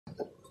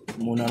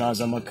umuntu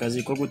araza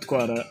amakazi ko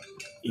gutwara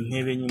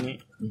intebe nyine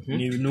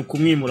ni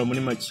ukumwimura muri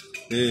make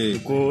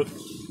kuko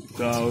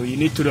iyi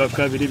ni turi wa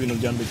kabiri ibintu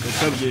bya mbere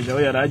twabyeje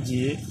aho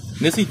yaragiye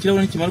nese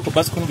ikirahure n'ikimanuka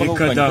basi ko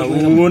numva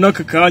ubona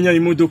aka kanya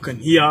imodoka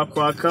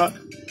ntiyakwaka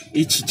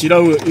iki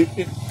kirahure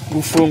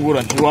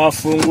gufungura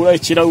ntiwafungura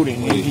ikirahure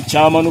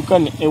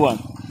nticyamanuka ewana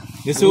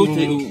nese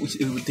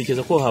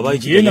utekereza ko habaye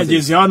igihe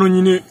nageze hano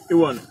nyine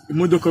ewana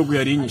imodoka gwe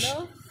yarinyishe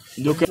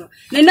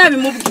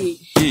nabimubwiye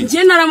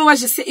ngiye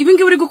naramubaje se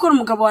ibingi uri gukora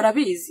umugabo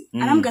warabizi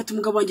arambwira ati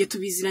umugabo wanjye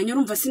tubiziranye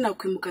urumva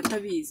sinakwimuka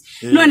atabizi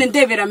none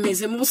ndebera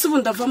meze mu busubu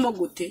ndavamo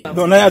gute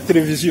dona ya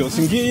televiziyo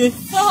singiye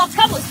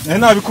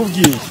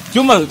nabikubwiye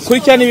cyuma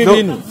kuri cyane ibi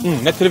bintu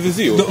na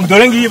televiziyo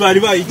dore ngiyi bari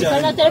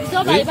bayijyana na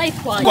televiziyo bari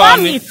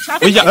bayitwaye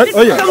oya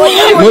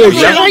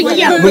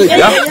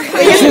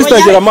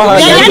sister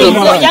amahanga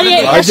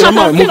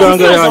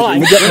muganga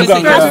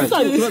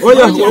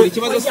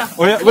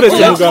oya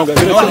buretse muganga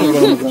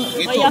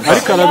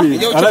ariko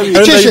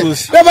arabizi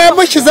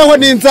bamushyizeho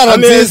n'inzara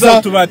nziza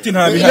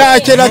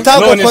ntacyo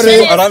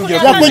atagukoreye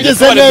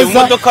yakugize neza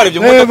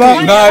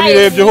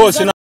ntabirebye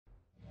hose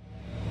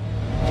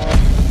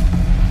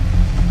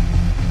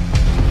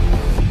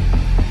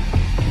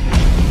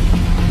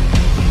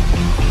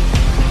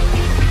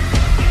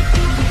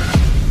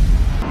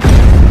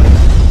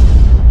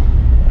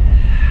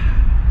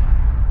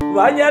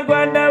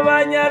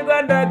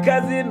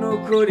Banyarwandakazi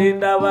nukuri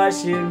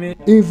ndabashimira.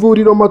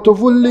 Ivuriro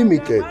Matovu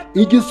Limited,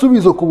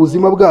 igisubizo ku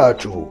buzima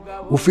bwacu.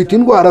 Ufite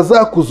indwara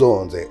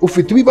zakuzonze,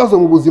 ufite ibibazo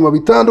mu buzima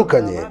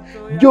bitandukanye,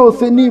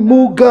 byose ni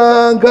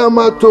muganga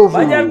Matovu.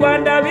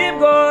 Banyarwanda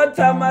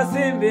bibwota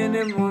amasimbi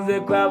nimuze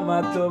kwa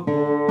Matovu.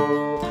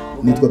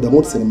 Nitwa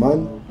Damon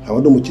Selemani,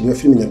 abandi umukinnyi wa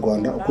filime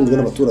nyarwanda ukunzwe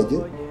n'abaturage.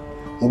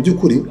 Mu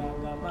by'ukuri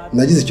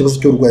nagize ikibazo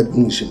cy'uburwayi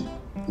bw'umwijima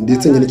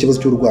ndetse njye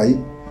n'ikibazo cy'uburwayi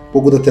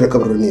bwo kudatera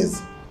akabariro neza.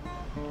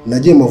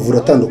 Nagiye mavura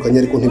atandukanye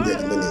ariko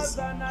ntibyagenda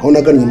neza. Aho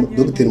nagannye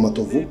Dr.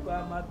 Matovu,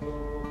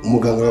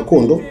 umuganga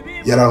gakondo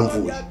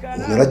yaramvuye.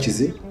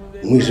 Narakize,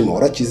 umwijima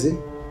warakize,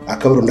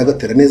 akabariro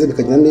ndagatera neza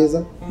bikagenda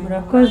neza.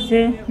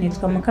 Murakoze,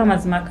 nitwa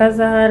Mukamazima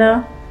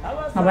Kazahara.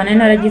 Nkaba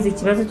naragize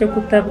ikibazo cyo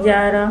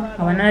kutabyara,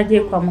 nkaba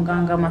naragiye kwa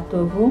muganga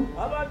Matovu.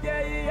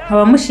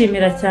 Nkaba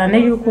mushimira cyane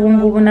yuko ubu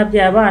ngubu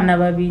nabyaye abana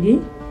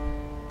babiri.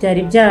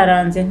 Byari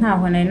byaranze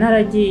ntaho nari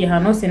naragiye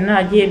hano hose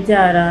naragiye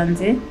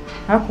byaranze,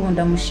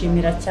 hakunda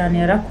mushimira cyane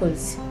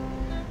yarakoze.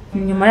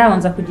 Nyuma yaho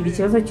nza kugira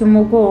ikibazo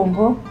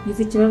cy'umugongo,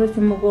 yize ikibazo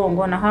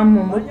cy'umugongo na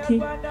hamwe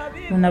umuti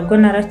nabwo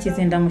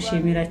narakize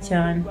ndamushimira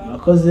cyane.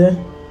 Murakoze,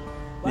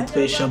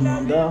 nitwesha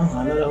munda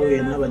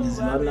narahuye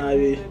n'abagizi ba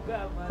nabi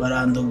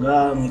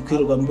barandoga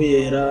mwikwirwa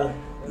mbuyera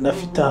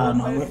ndafite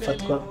ahantu hamwe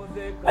mfatwa,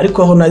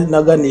 ariko aho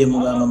naganiye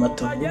muganga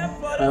Matovu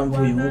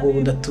yaramvuye ubu ngubu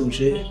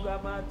ndatuje,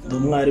 ndi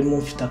umwarimu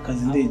mfite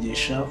akazi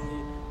ndigisha.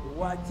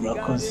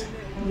 Murakoze.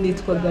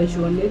 Nitwaga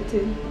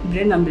Jonette,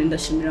 mbere na mbere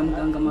ndashimira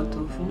muganga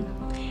Matovu.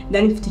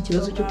 Ndari mfite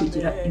ikibazo cyo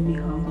kugira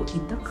imihango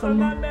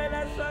idakama,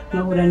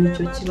 nkahura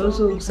n'icyo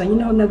kibazo gusa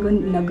nyine aho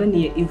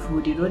naganiye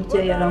ivuriro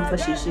rye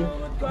yaramfashije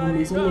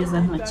bimeze neza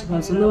nta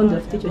kibazo, n'abandi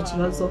bafite icyo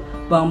kibazo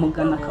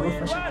bamugana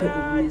akabafasha pe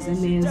ubimeze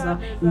neza,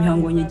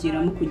 imihango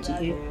nyigiramo ku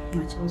gihe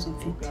nta kibazo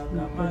mfite.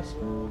 Murakoze.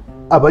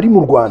 Abari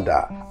mu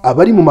Rwanda,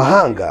 abari mu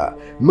mahanga,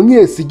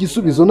 mwese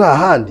igisubizo nta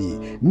handi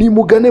ni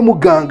mugane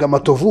muganga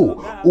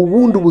Matovu,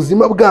 ubundi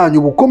ubuzima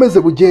bwanyu bukomeze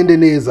bugende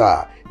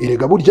neza.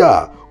 Erega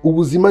burya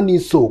ubuzima ni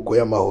isoko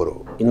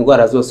y'amahoro.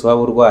 Indwara zose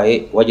waba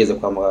urwaye wageze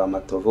kwa muganga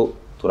Matovu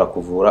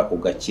turakuvura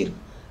ugakira,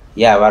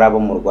 yaba ari abo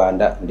mu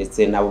Rwanda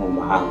ndetse n'abo mu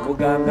mahanga.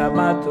 Muganga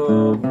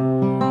Matovu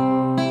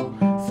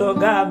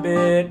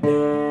sogambe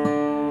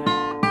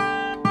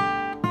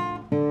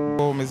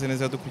umeze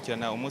neza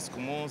dukurikirana umunsi ku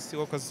munsi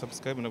wo kwaza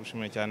subscribe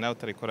nagushimira cyane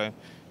utarikora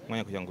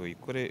mwanya kugira ngo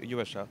uyikore iyo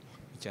basha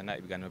gukurikirana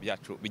ibiganiro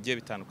byacu bigiye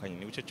bitandukanye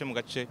ni bucece mu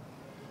gace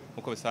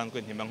uko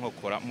bisanzwe ntimba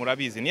nkokora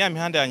murabizi ni ya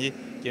mihanda yanjye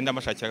genda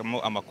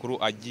mashakiramo amakuru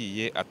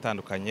agiye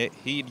atandukanye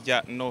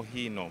hirya no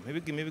hino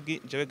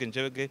mibigi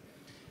njebege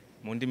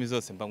mu ndimi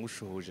zose mba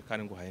ngushuhuje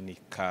kandi nguhaye ni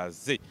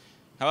kaze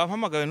nkaba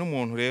mpamagawe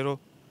n'umuntu rero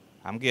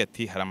ambwiye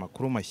ati hari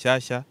amakuru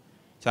mashyashya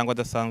cyangwa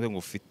adasanzwe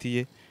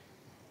ngufitiye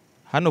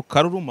hano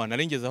Karuruma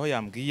naringeze aho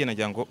yambwiye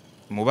nagira ngo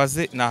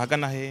mubaze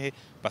nahagana hehe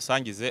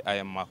basangize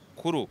aya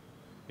makuru.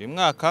 Uyu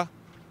mwaka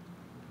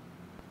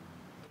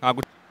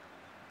ntabwo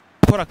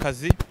gukora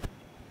akazi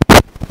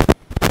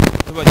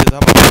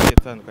tubagezaho amakuru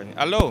atandukanye.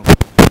 Allo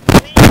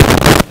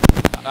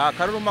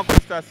Karuruma kuri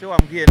station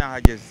wambwiye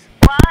nahageze.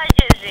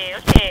 Wahageze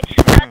okay.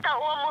 Ata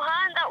uwo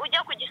muhanda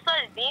ujya ku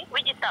Gisozi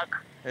w'igitaka.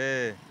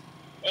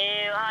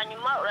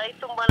 Hanyuma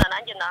urahita umbona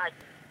nanjye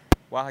nahageze.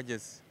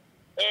 Wahageze?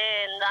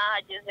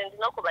 Nahageze ndi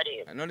no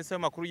kubareba. None se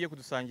amakuru ugiye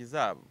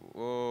kudusangiza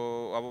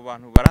abo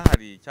bantu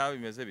barahari cyangwa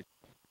bimeze bite?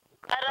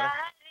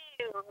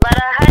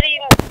 Barahari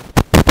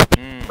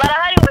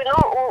ngo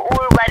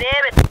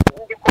ubarebe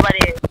ndi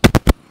kubareba.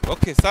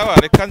 Okay sawa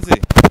reka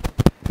nze.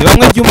 Ni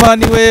bamwe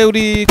Jumani we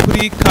uri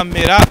kuri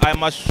kamera aya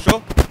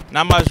mashusho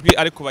n'amajwi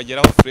ari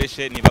kubageraho fresh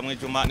ni bamwe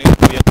Jumani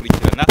ukuye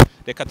kurikirana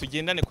reka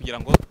tugendane kugira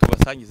ngo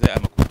tubasangize aya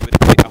makuru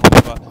aho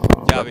byaba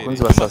byabereye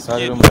abakunzi ba Sawa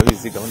rero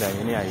murabizi gahunda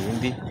yanjye ni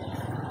yayindi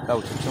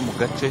kabucuce mu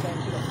gace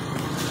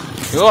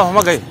niwe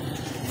wahamagaye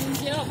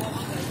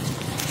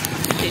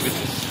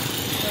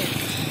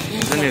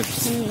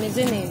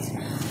meze neza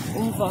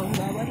umva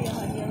ngabari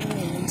hariya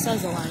nyine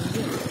umusaza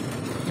wanjye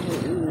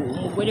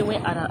umugore we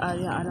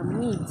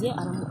aramwibye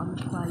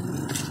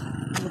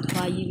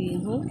amutwaye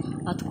ibintu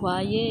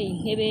atwaye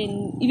intebe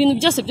ibintu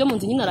byose byo mu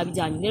nzu nyine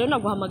arabijyanye rero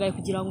naguhamagaye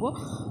kugira ngo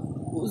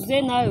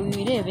uze nawe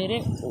wirebere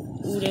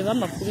urebe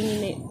amakuru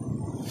nyine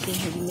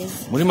ibintu bimeze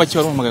muri make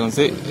waruhamagaye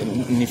nze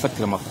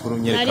nifatira amakuru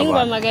nyereka abantu nari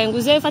nguhamagaye ngo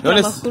uze wifatira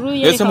amakuru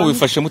yereka ese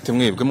mubifashe mute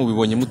mwebwe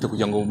mubibonye mute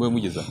kugira ngo mube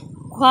mugeza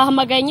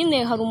twahamagaye nyine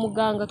hari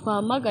umuganga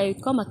twahamagaye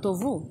witwa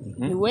Matovu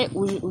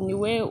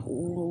niwe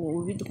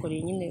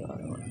ubidukoreye nyine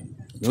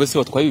niwe se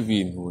watwaye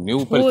ibintu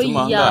niwe uparitse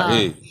imanga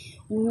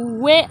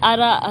we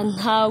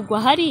ntabwo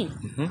ahari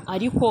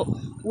ariko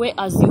we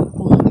azi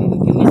ukuntu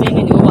bimeze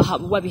nyine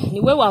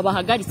niwe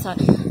wabahagaritsa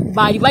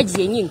bari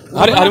bagiye nyine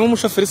harimo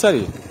umushoferi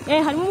sari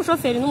harimo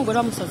umushoferi n'umugore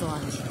wa musaza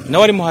wanjye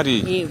nawe arimo hari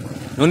yego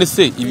none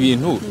se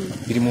ibintu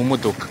biri mu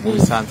modoka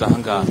mubisanze aha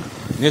ngaha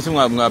nese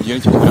mwabyo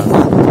n'iki kubiranga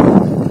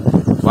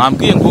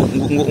bambwiye ngo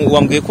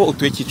wambwiye ko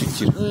utuye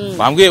Kicukiro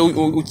bambwiye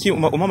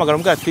umpamagara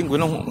mbwa ati ngo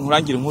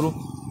nkurangire inkuru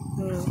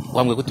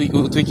wambwiye ko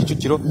utuye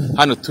Kicukiro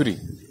hano turi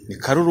ni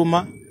Karuruma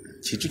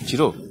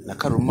Kicukiro na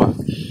Karuruma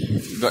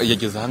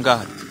yageze aha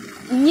ngaha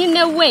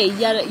nyine we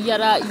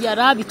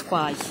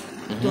yarabitwaye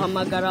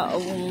duhamagara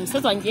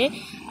umusaza wanjye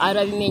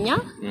arabimenya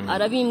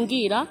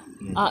arabimbwira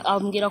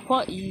ambwira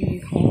ko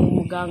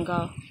umuganga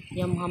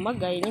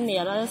yamuhamagaye nyine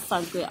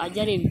yarasanzwe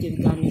ajya areba ibyo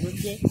biganiro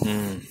bye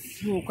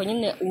nuko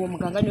nyine uwo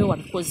muganga niwe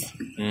wabikoze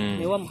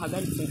niwe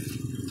wamuhagaritse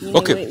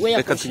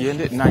reka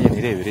tugende nanjye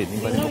nirebere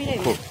nimba arimo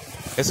kuko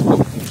ese ko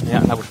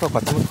ntabwo ushobora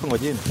kwata umutwe ngo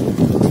agende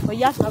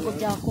oya ntabwo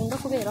byakunda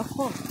kubera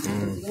ko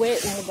we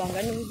umuganga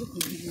niwe uzi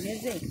kugira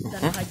bimeze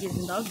ndarahageze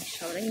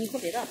ndabagisha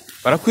baranyihorera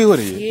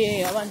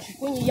barakwihoreye abanje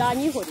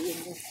yanyihoreye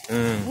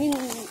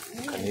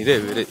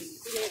nirebere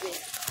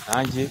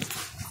nanjye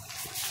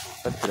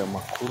fatira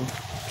amakuru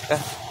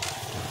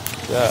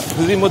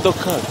tuzi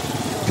imodoka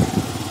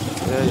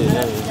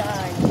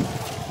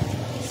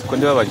siko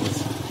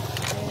ndibabagize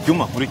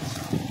Juma muri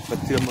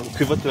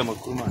kwifatira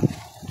amakuru man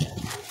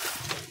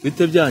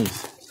bite byanjye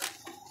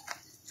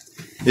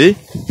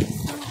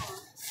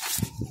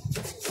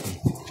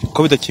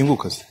ko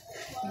bidakinguka se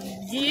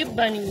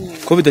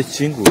ko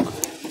bidakinguka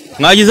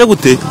mwagize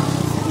gute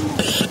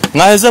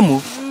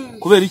mwahezamo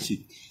kubera iki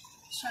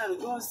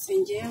rwose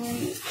ngewe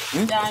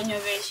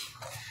byanyobeye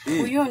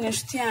uyu ni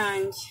inshuti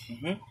yanjye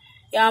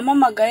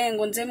yampamagaye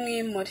ngo nze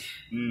mwimure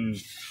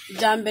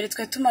ibya mbere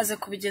twe tumaze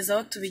kubigeza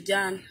aho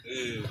tubijyana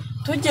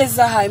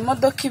tugeze aha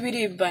imodoka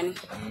ibiribanye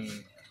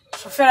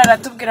shoferi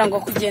aratubwira ngo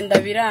kugenda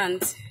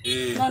biranze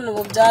none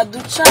ubu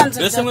byaducanze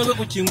mbese mwebwe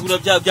gukingura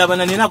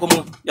byabananiye ntabwo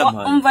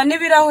yampaye umva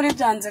n'ibirahuri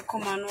byanze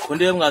kumanuka ko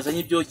ndebe mwazanye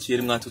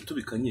ibyokere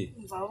mwatutubikanye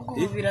umva ahubwo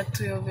ubu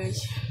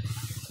biratuyobeye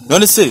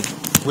none se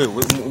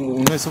wewe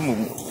mwese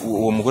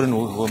uwo mugore ni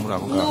uwo muri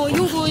abo ngaho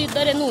uyu nguyu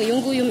dore n'uyu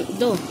nguyu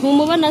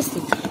ntumubona se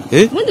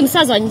ubundi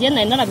musaza wanjye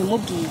nari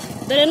narabimubwiye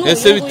dore n'uyu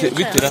ese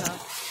bitera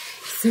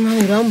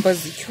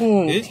sinangambaza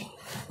icyumwe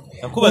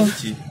nakubaza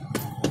iki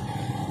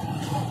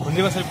ko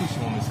ndeba sari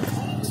kwishima mu misatsi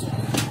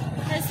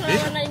ese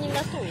urabona nyine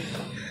atuye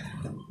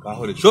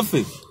kahore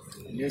shoferi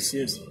yes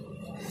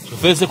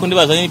shoferi se ko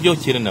ndibazanye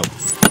ibyokere nawe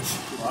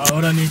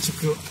ahora n'iki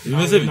ko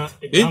bimeze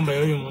bite yambaye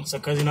uyu munsi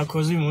akazi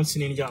nakoze uyu munsi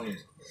n'indyamo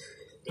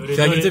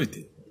byagenze bite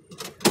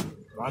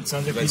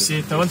bansanze ku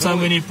iseta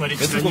bansanzwe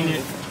n'ipariki nyine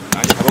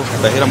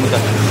baheramo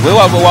we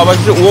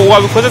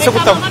wabikoze se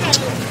kutava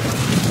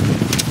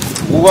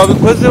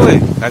wabikoze we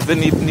kaze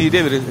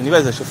nirebere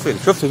nibaza shoferi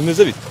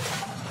bimeze bite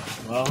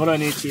ahora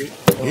n'iki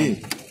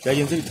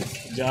byagenze bite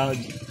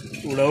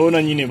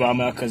urabona nyine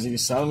bamaye akazi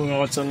bisanzwe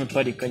nk'abatsanzwe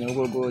parikanya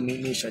ubwo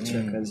nishakira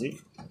akazi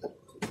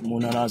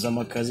umuntu araza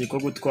amakazi ko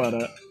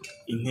gutwara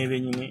intebe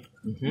nyine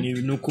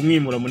ni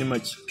ukumwimura muri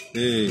make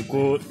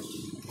kuko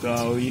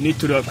iyi ni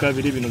turi wa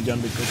kabiri ibintu bya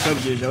mbere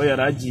twabyeje aho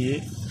yaragiye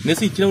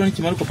ndetse ikirahure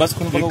nikimara ko basi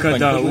ko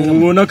numva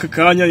ubona aka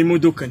kanya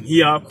imodoka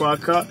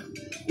ntiyakwaka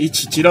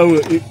iki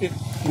kirahure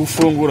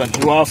gufungura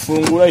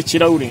ntiwafungura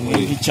ikirahure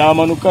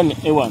nticyamanuka ni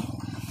ewana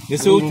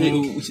ese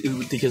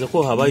utekereza ko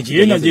habaye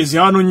igihe nageze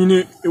hano nyine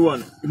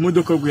ewana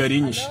imodoka gwe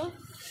yarinyishe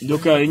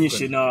indoka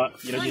yarinyishe na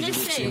gerageze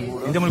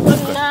gutsingura inde muri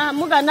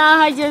kuvuga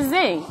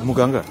nahageze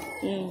muganga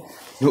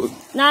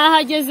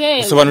nahageze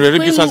sobanura rero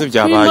ibyo usanze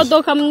byabaye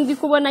imodoka ndi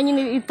kubona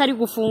nyine itari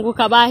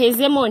gufunguka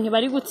bahezemo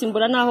ntibari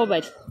gutsimbura naho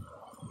bari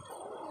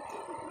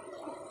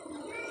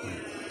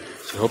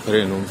cyo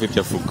pere numva ibyo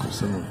avuga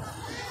usamo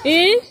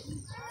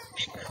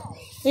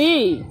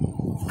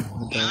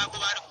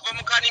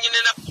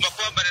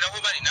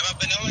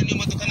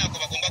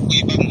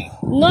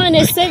none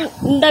se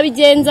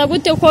ndabigenza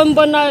gute ko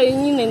mbona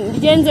nyine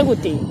ndigenze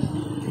gute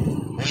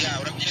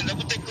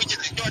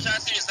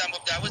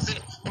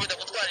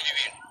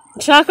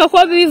nshaka ko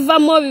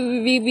bivamo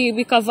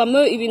bikavamo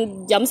ibintu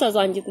bya musaza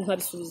wanjye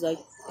nkabisubizayo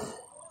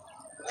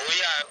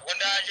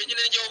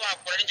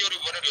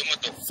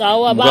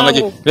Sawa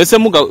bangu. Mbese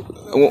muga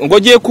ngo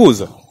giye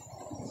kuza.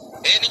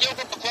 Nijye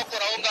ko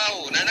bakora aho ngaho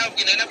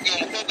nanabwiye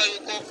umukobwa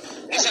yuko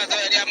musaza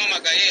yari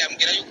yamamagaye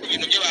ambwira yuko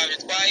ibintu byo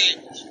babitwaye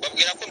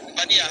babwira ko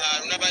bani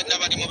ahantu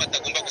n'abarimo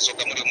batagomba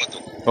gusohoka muri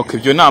modoka. Okay,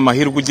 ibyo ni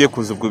amahirwe ugiye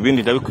kuza ubwo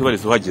ibindi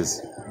ndabikwibariza uhageze.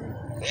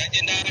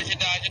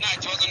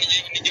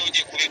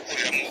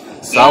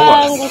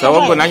 Sawa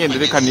ubwo nanjye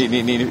ndereka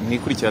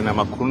nikurikirana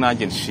amakuru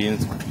nanjye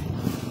nshinzwe.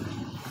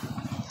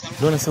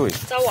 None se we?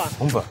 Sawa.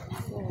 Umva.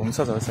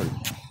 Umusaza wasari.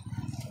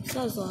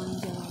 Musaza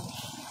wanjye.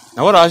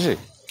 Nawe araje?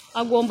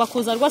 Agomba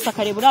kuza rwose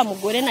akareba uriya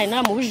mugore nari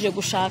naramubujije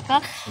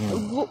gushaka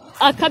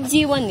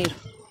akabyibonera.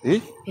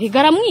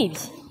 Rigara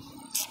mwibye.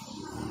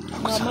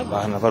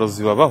 Abana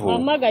barozi babaho.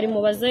 Amagari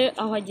mubaze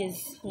aho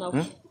ageze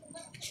nawe.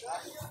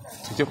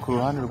 Tujye ku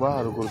ruhande rwa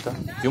haruguru da.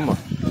 Yuma.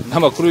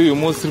 N'amakuru y'uyu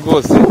munsi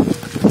rwose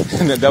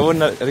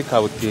ndabona ari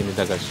kabutini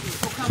ndagaje.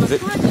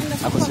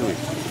 Ako se we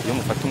iyo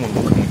mufata umuntu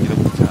mukamugira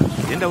gutya.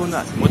 Yenda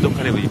bona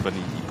imodoka reba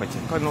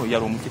yipakira kano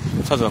yari umuke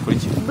saza bakora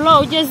iki? Bro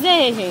ugeze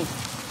hehe?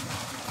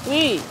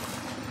 Oui.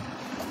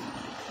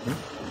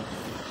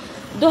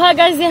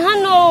 Duhagaze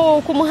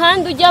hano ku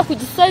muhanda ujya ku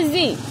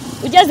Gisozi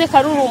ugeze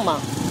Karuruma.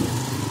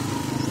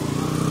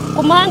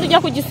 Ku muhanda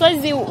ujya ku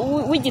Gisozi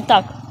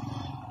w'igitaka.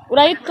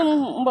 Urahita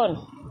mbona.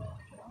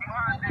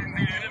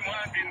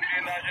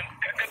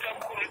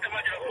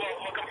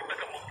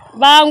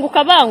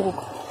 Banguka.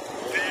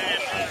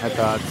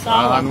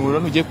 Ahantu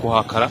urano ugiye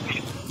kuhakara.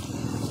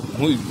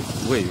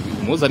 We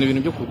muzana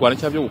ibintu byo kurwana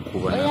cyangwa byo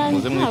gukubana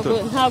muze mwito.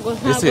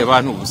 Ese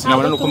abantu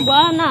sinabona nuko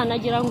kurwana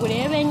nagira ngo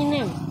urebe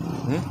nyine.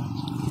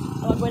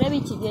 Abagore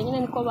b'iki gihe nyine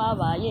niko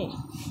babaye.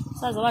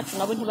 Saza bacu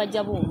nabo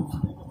ntibajya bumva.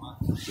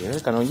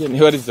 Reka nongeye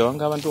nibariza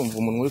abangaba ndumva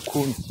umuntu uri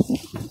kumwe.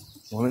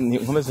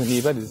 Nkomeze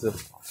nibariza.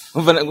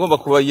 Ngomba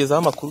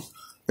kubagezaho amakuru.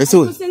 Ese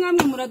we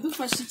nkamwe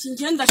muradufasha iki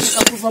ngenda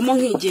kika kuvamo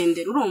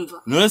nkigendera urumva?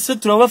 None se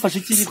turabafasha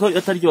iki ko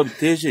ataryo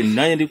babiteje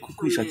naye ndi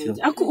kwishakira.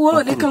 Ako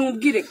wowe reka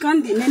nkubwire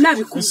kandi ne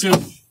nabikubwiye.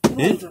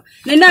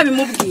 Ne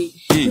nabimubwiye.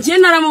 Ngiye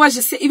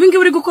naramubaje se ibi ngibi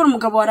uri gukora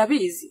umugabo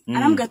warabizi.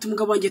 Arambwira ati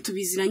umugabo wanjye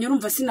tubiziranye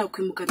urumva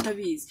sinakwimuka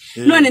atabizi.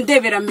 None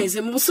ndebera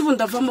meze mu busubu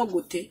ndavamo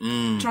gute?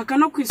 Turaka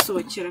no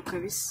kwisohokera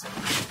kabisa.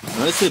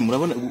 None se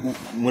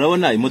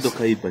murabona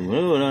imodoka yipanye.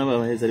 Murabona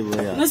abaheza ari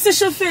buya. None se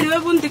chauffeur we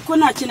bundi ko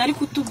nta kintu ari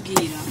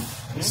kutubwira.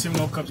 Ese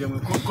mwokabye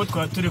ko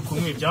twaturi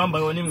kumwe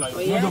byambaye ni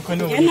mwayo imodoka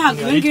ni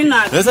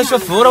Ese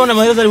chauffeur urabona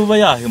amaheza ari buba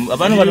yahe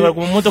abantu bari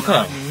mu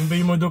modoka imbe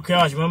imodoka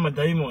yaje mama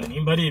diamond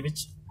imba ari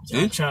ibiki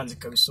byancanze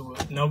kabisa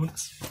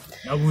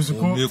nabuze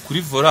ko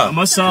kuri vora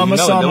amasaha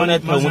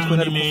umutwe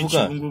ntari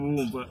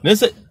kuvuga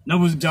nese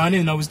nabuze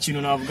byane nabuze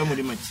ikintu navuga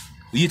muri make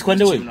yitwa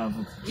nde we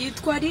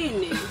yitwa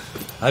Rine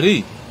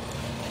hari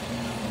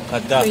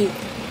kada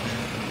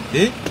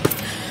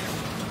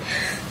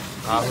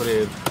aho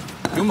rero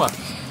Yuma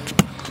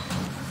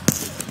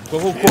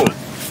koko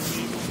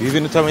ibi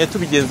bintu turamenya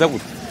tubigenza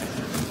gute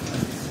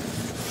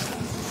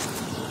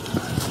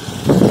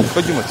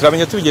ko Juma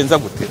turamenya tubigenza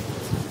gute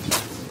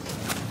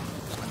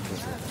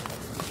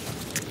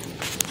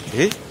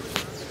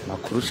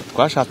makuru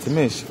twashatse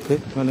menshi pe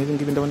none ibi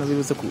ngibi ndabona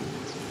bibuze ku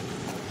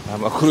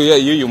amakuru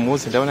y'uyu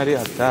munsi ndabona ari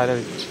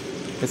hatari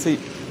ese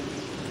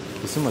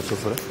moto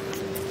fora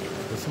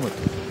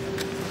moto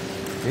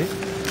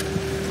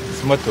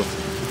moto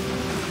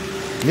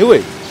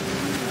niwe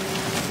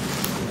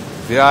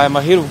bya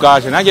mahirwe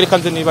bwaje nanjye reka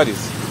nze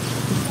nibarize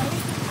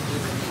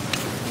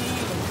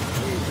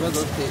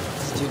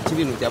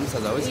ibintu bya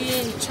musaza wawe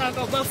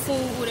nshaka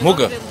bafungure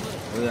muga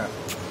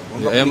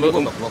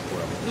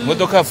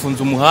imodoka yafunze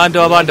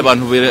umuhanda w'abandi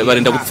abantu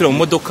barenda gupfira mu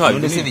modoka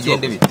none se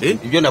bigende bite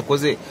ibyo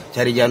nakoze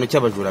cyari igihano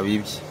cy'abajura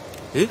bibye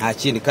nta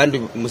kindi kandi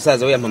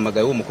umusaza we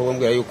yampamagaye w'umukobwa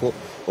mbwira yuko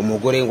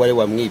umugore ngo ari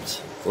wamwibye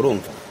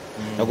urumva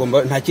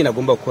nagomba nta kintu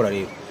agomba gukora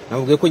rero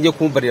nabwiye ko ngiye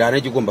kumbarira hano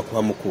igomba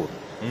kuhamukura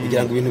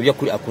kugira ngo ibintu byo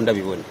kuri akunda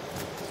bibone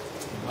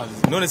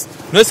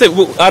none se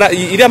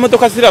iriya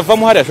modoka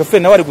ziravamo hariya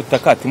shoferi nawe ari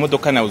gutaka ati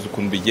imodoka nawe uzi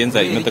ukuntu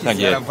bigenza imodoka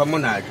ngiye ziravamo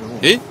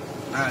naje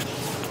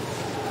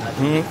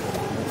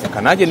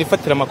reka nanjye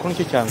nifatira amakuru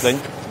nicyo cyanzanye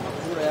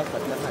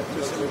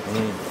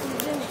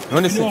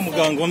none se uwo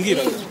muganga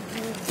wambwiraga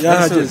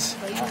yahageze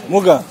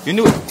muga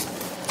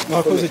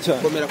mwakoze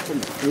cyane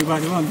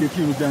bari bambwiye ko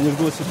ibijyanye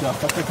rwose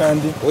byafata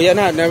kandi oya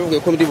nabwiye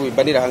ko ndi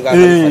bubanira ahangaha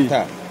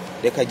gufata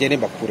reka gene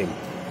mbakuremo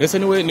ese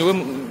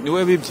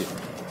niwe bibye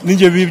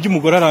ninjye bibye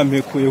umugore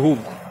arampekuye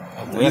ahubwo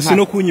ese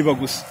no kunyiba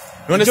gusa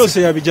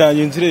byose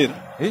yabijyanye inzirera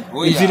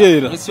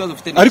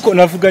ariko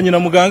navuganye na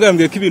muganga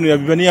yambwiye ko ibintu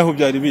yabibaniye aho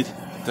byari biri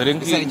dore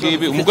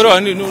ngibi umugore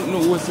wawe ni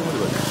wose muri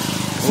bari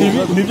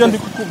nibyo ndi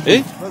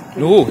kukubwira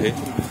ni uwuhe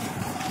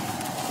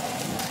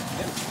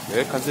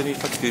reka nze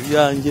nifatire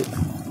ibyanjye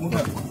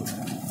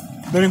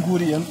dore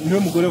nguriya niwe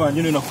mugore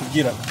wanjye niwe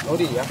nakubwira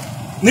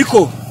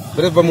niko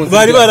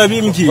bari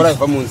barabimbwiye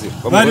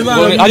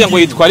hariya ngo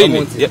yitwa Rine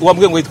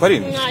wambwiye ngo yitwa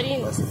Rine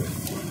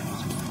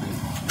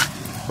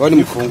bani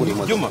mufungure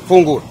imodoka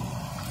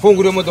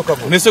fungura imodoka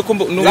vuba nese ko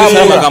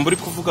n'amagambo uri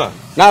kuvuga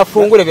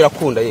nafungure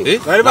birakunda yewe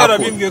bari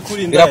barabimbwiye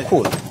kuri ndaya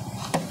birakunda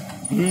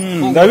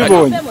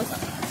ndabibonye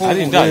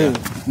ari ndaya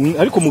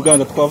ariko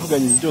muganga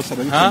twavuganye byose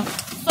arabikora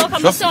sohoka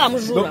musa wa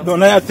mujura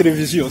na ya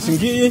televiziyo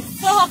singiye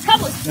sohoka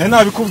musa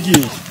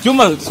nabikubwiye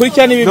cyuma kuri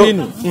cyane ibi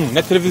bintu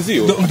na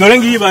televiziyo dore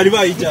ngiyi bari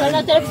bayijyanye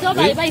na televiziyo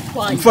bari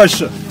bayitwaye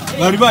mfasha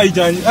bari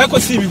bayijyanye ariko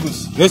si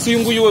ibiguzi mbese uyu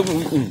nguyu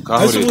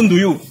kahore ubundi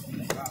uyu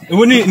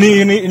ubu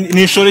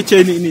ni ishoreke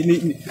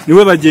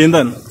niwe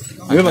bagendana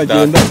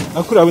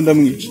akuriya we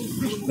ndamwica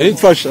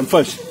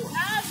mfasha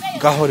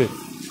kahore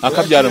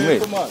akabyara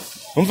mwe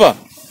umva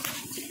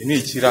ni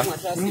ikira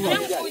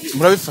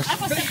murabifasha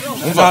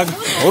umva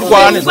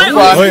urwane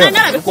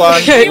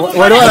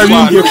wari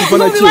warabimbwiye kuva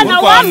na kera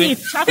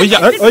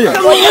oya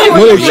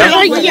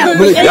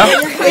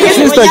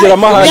sister agira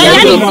amahane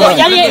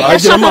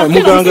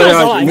muganga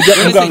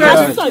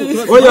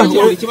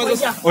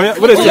oya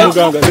buretse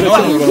muganga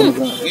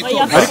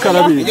ariko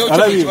arabizi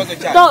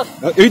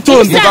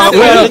itonde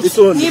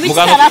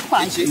muganga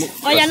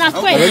oya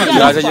nakwe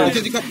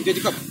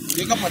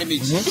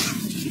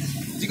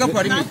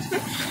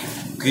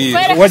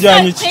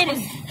wajyanye iki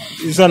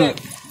izana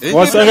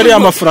wasanga ari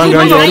amafaranga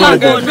yanjye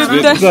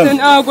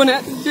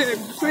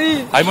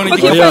harimo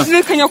n'igikoresho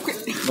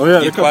oya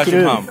reka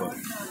turebe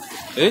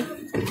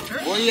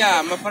oya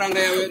amafaranga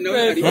yawe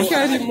nawe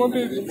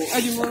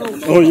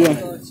oya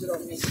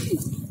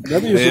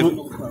ndabizi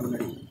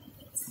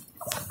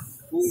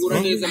ungura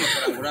neza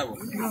amafaranga urabo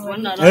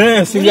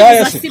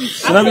singaya se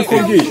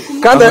sinabikubwiye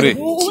kandi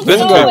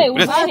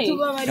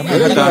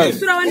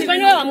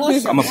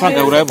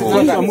amafaranga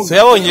urayabonye se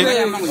yabonye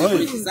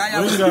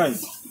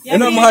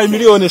namuhaye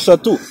miliyoni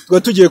 3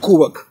 twa tugiye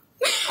kubaka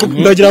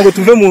ndagira ngo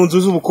tuve mu nzu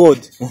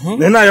z'ubukode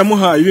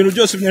nayamuhaye ibintu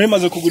byose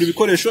byarimaze kugura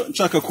ibikoresho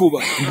nshaka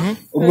kubaka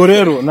ubwo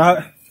rero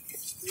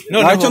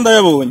ntacyo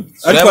ndayabonye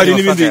ariko hari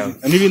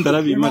n'ibindi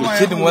arabimara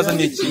ikindi mubaza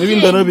ni iki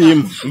n'ibindi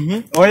arabima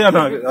oya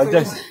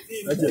ajya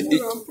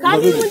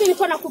kandi ubundi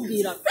niko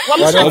nakubwira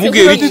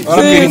wamubwira iki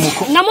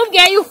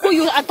namubwiye yuko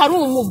uyu atari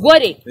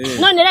umugore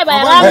none reba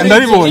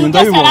yarabijyanye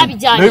ndabibonye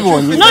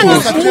none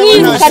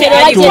mwirukane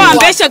rero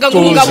wambeshaga ngo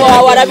umugabo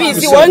wawe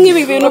arabizi wowe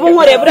nk'ibi bintu ubu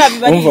nkoreye buriya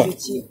biba ari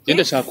iki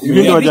genda shaka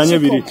ibindi wajyanye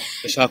biri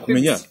ndashaka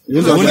kumenya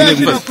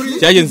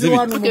byagenze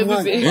bite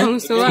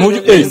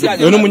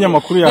uyu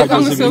n'umunyamakuru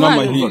yahagaze ibintu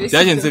n'amahirwe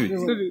byagenze bite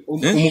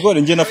umugore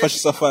njye nafashe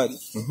safari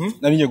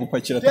nari ngiye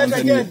gupakira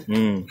Tanzania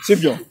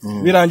sibyo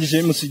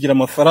birangije musigira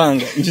amafaranga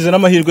ngize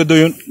n'amahirwe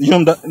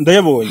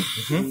ndayabonye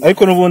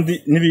ariko n'ubundi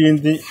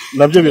n'ibindi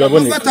nabyo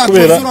biraboneka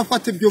kubera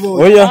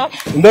oya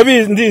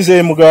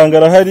ndizeye muganga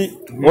arahari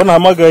ubona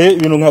hamagaye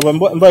ibintu nkaba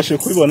mbashe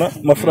kubibona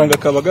amafaranga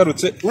akaba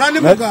agarutse urane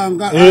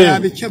muganga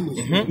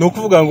yabikemuye ni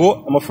ukuvuga ngo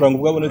amafaranga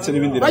ubwabonetse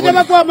n'ibindi bajya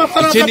baguha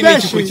amafaranga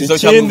benshi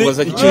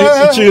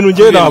ikintu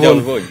ngiye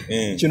nabona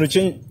ikintu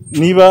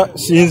niba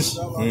sinzi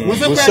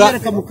gusa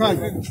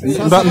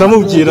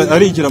ndamubwira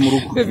arigira mu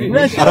rugo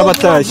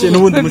arabatashye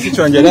n'ubundi mushiki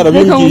wanjye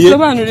yarabimbwiye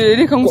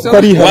ko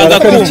ari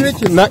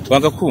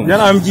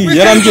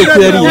yarambwiye ko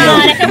yari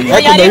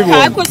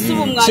ariko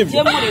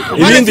ndabibona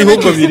ibindi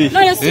ahubwo biri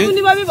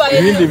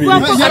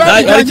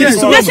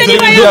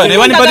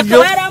reba niba ari byo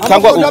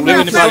cyangwa urebe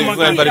niba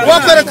ari byo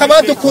wakareka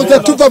badukunze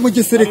tuva mu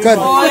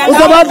gisirikare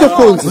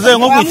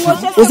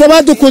uza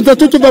badukunze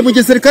tuva mu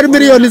gisirikare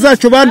miliyoni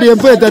zacu bandiye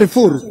mvuye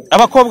Darfur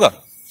abakobwa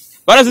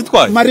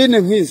barazitwaye marine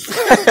nk'izo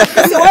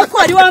wowe ko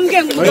ari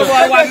wambwiye ngo umugabo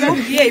wawe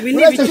wamubwiye ibi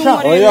ni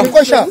ibitumure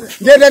kosha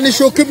ngenda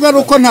nishuka imwe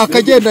nuko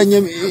ntakagendanye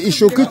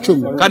ishuka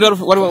 10 kandi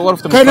wari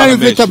ufite kandi nari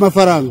mfite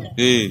amafaranga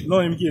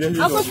none mbwire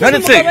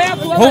ndetse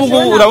nk'ubu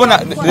urabona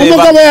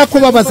umugabo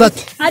yakubabaza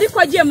ati ariko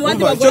agiye mu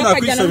bandi bagore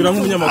akajyana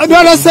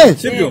none se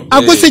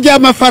agusigiye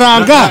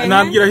amafaranga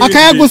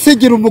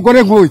akayagusigira umugore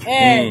nk'uyu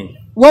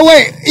wowe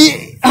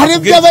hari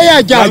ibyo aba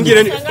yajyanye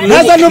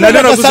naza n'umuntu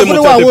agasaburi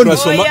wa wundi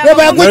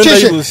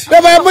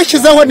reba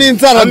yamushyizeho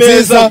n'inzara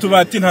nziza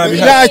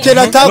ntacyo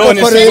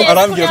atagukoreye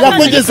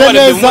yakugize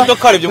neza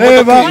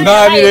reba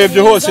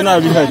nabirebye hose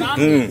nabihari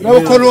reba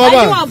ukuntu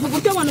wabaye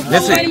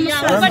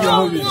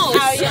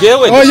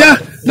oya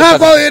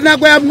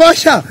ntabwo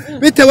yamwosha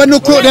bitewe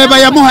n'uko reba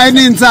yamuhaye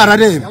n'inzara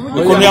reba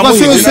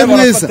wasubize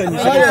mwiza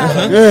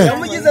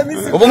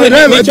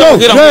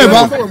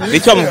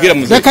icyo amubwira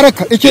muze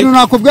reka ikintu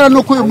nakubwira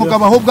nuko uyu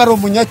mugabo ahubwo ari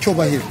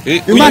umunyacyubahiro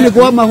Imana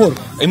iguha amahoro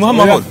imuha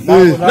amahoro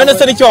none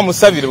se nicyo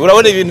wamusabira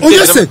urabona ibintu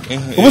byose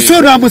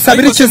ubusore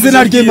namusabira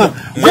ikizina ry'Imana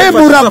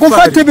kwemura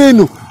gufata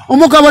ibintu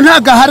umugabo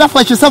ntagahara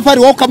afashe safari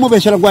wowe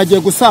ukamubeshyira ngo agiye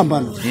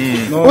gusambana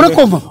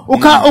urakumva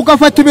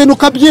ugafata ibintu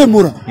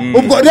ukabyimura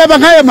ubwo reba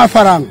nk'ayo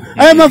mafaranga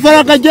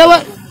agewe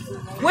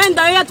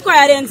wenda yo yatwaye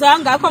arenze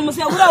ahangaha ko musi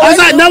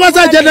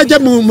n'abazagenda ajya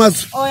mu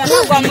mazu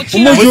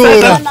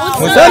umujura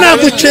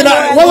nagucira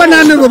wowe nta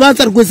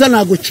n'urubanza rwiza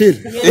nagucira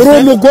uri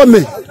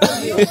umugome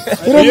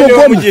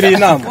mugiriye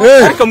inama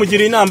ariko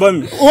mugiriye inama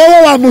mbi wowe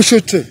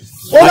wamushutse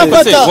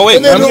urafata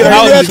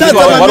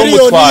wari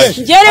umutwaye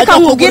reka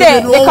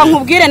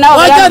nkubwire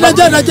nawe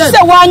se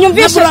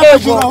wanyumvishe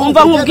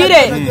umva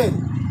nkubwire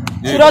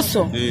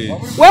kiroso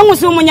we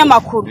nkuzi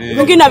w'umunyamakuru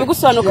nubwo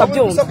nabigusobanuka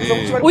byumva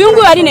uyu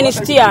nguyu ari ne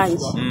inshuti yanjye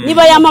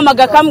niba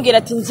yampamaga akambwira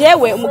ati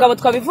njyewe umugabo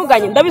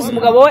twabivuganye ndabizi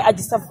umugabo we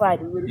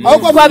agisafari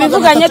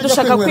twabivuganye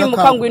dushaka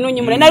kwimuka ngo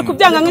inunyimure nari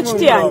kubyanga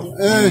nk'inshuti yanjye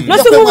no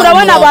se nk'ubu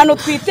urabona abantu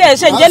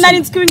twiteje njye nari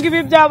nzi ko ibi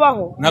ngibi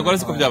byabaho ntabwo ari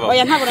ko byabaho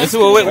ese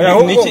wowe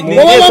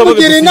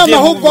bamugira inama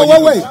ahubwo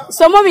wowe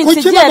somo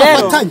binsigiye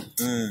rero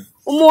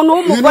umuntu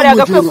w'umugore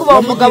agakwiye kuba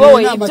umugabo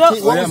we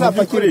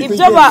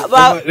ibyo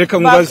reka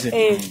mubaze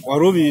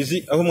wari ubizi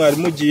aho mwari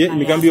mugiye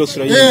imigambi yose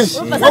urayizi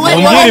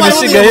umbwira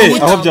ibisigaye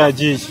aho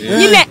byagiye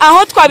nyine aho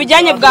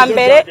twabijyanye bwa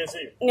mbere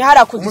ni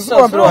hara ku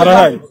Gisozi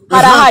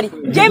harahari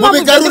njye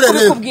mpamvu ndi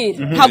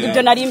kubikubwira ntabwo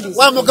ibyo nari mbizi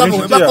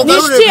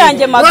nishiti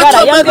yanjye magara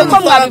yambwiye ko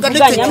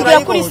mwabivuganye ambwira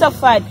kuri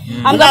safari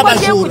ambwira ko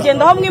agiye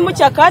kugenda aho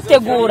mwimukiye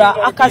akahategura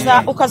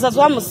ukazaza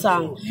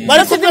uhamusanga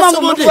ndetse ndi mpamvu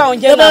umutwe wawe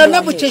ngenda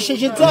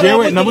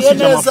njyewe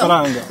namusibye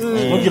amafaranga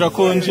mubwira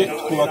ko nje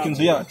twubaka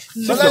inzu yacu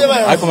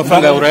ariko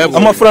amafaranga yawe urayabonye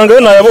amafaranga yo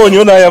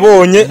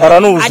nayabonye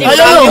aranuzi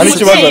ari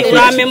ikibazo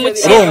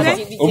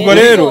ubwo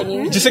rero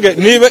igisigaye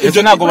niba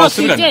ibyo ntabwo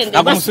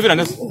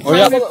musubirana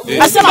oya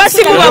asa basi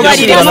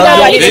mubabarire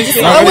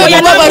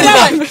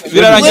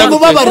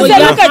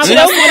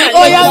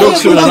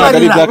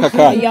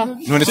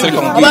none se reka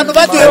abantu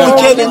baduye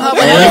mukene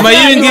nyuma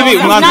y'ibi ngibi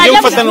umwanzuro yo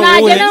gufata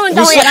n'ubuhe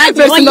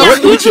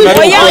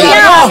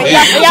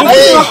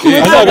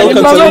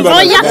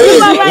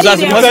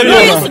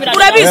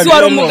urabizi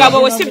wari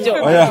umugabo we sibyo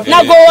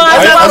nago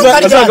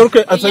azagaruke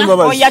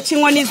atayimbabaza oya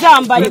kinkoni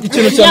izambaye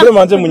ikintu cya mbere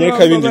manze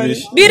munyeka ibindi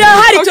bishi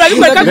birahari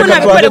turabikwereka ko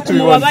nabikore ku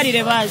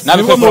mubabarire bazi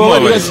nabikore ku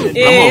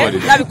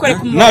mubabarire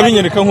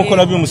nabinyereka nkuko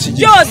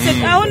nabimusigiye byose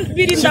aho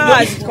biri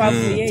ndahazi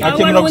twavuye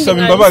akenera gusaba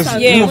imbabazi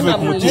bimuvuye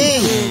ku mutima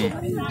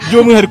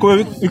by'umwihariko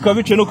bikaba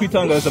bicaye no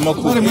kwitangaza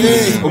amakuru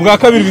ubwa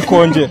kabiri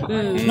bikongera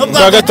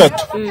ubwa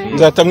gatatu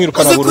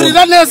nzatamwirukana burundu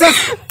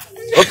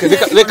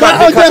reka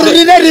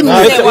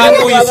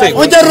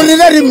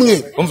ugerurire rimwe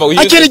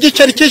akiri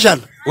igiceri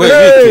cy'ijana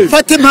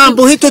fata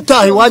impamvu uhita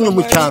utaha iwanyu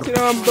mu cyaro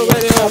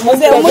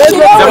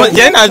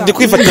njyewe ndi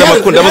kwifatira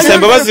amakuru ndamusaba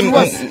imbabazi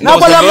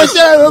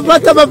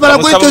fata amabara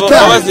guhita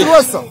utaha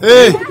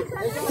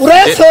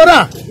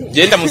urayashora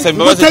genda musaba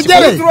imbabazi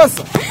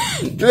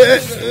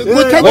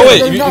wowe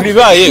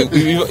ibibaye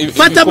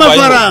fata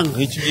amafaranga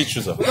nk'iki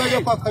byicuza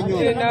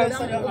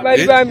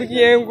bari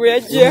bambwiye ngo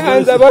yagiye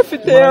hanze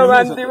abafite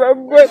abandi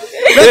bagore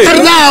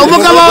reka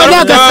umugabo wawe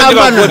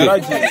nagasambana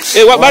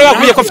bari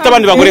bakwiye ko afite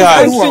abandi bagore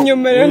hanze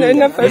inyuma rero nari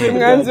nafashe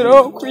umwanzuro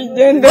wo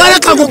kwigendera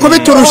reka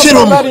gukubita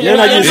urushirumwe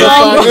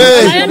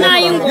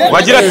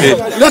wagira ati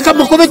reka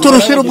mukubita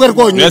urushirumwe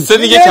rwonyine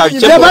reba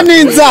reba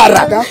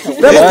n'inzara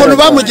reba ukuntu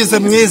bamugize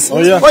mwiza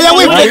oya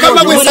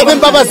wipfukama wisaba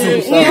imbabazi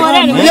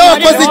iyo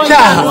wakoze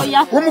icyaha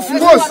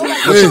umufungo wose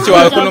mushiki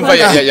wawe ko numva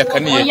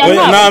yakaniye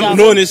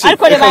none se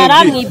ariko reba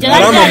yaramwibye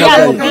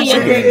yaramubwiye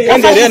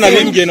kandi yari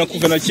yanabimbwiye no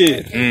kuva na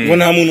kera ngo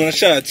nta muntu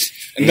nashatse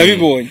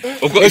ndabibonye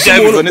ubwo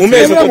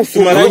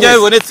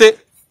byabibonetse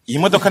iyi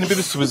modoka nibi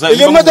bisubiza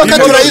iyi modoka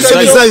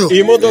turayisubizayo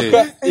iyi modoka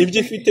ibyo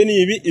ifite ni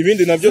ibi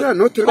ibindi navyo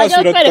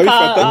twasubira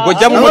tukabifata ubwo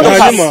jya mu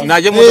modoka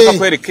najye mu modoka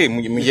kwereke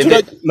mugende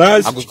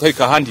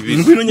agutwereka ahandi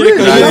ibintu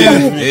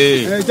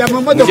jya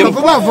mu modoka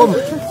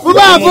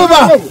vuba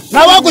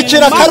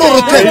nawagucira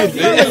karurute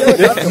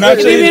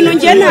ibintu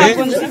ngiye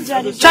ntabwo nzi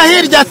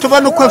cyahirya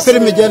tubona uko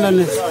filime igenda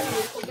neza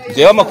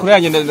jewe amakuru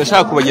yanjye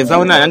ndashaka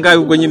kubagezaho naya ngahe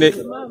ubwo nyine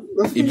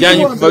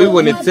ibyanyu kuva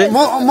bibonetse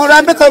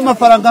murambika ayo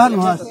mafaranga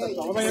hano hasi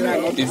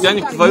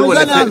ibyanyu kuva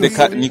bibonetse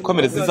reka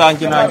nikomereze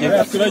izanjye nanjye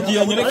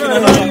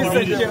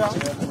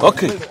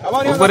okay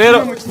ubwo rero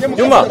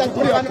nyuma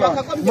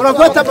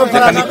murafata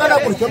amafaranga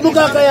gutyo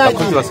muganga yaje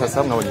akoze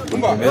basasa mwabonye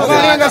ukuntu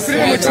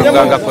bimeze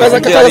muganga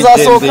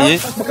akoze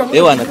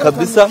ewana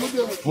kabisa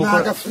nkuko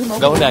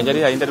gahunda yanjye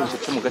ari yayindi ari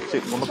bucece mu gace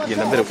ngomba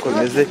kugenda mbere uko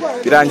bimeze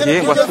birangiye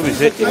ngo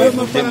asubije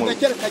ibintu bye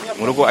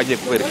mu rugo agiye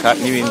kubereka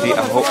n'ibindi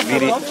aho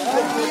biri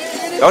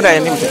gahunda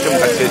yanjye ni bucece mu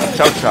gace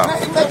ciao ciao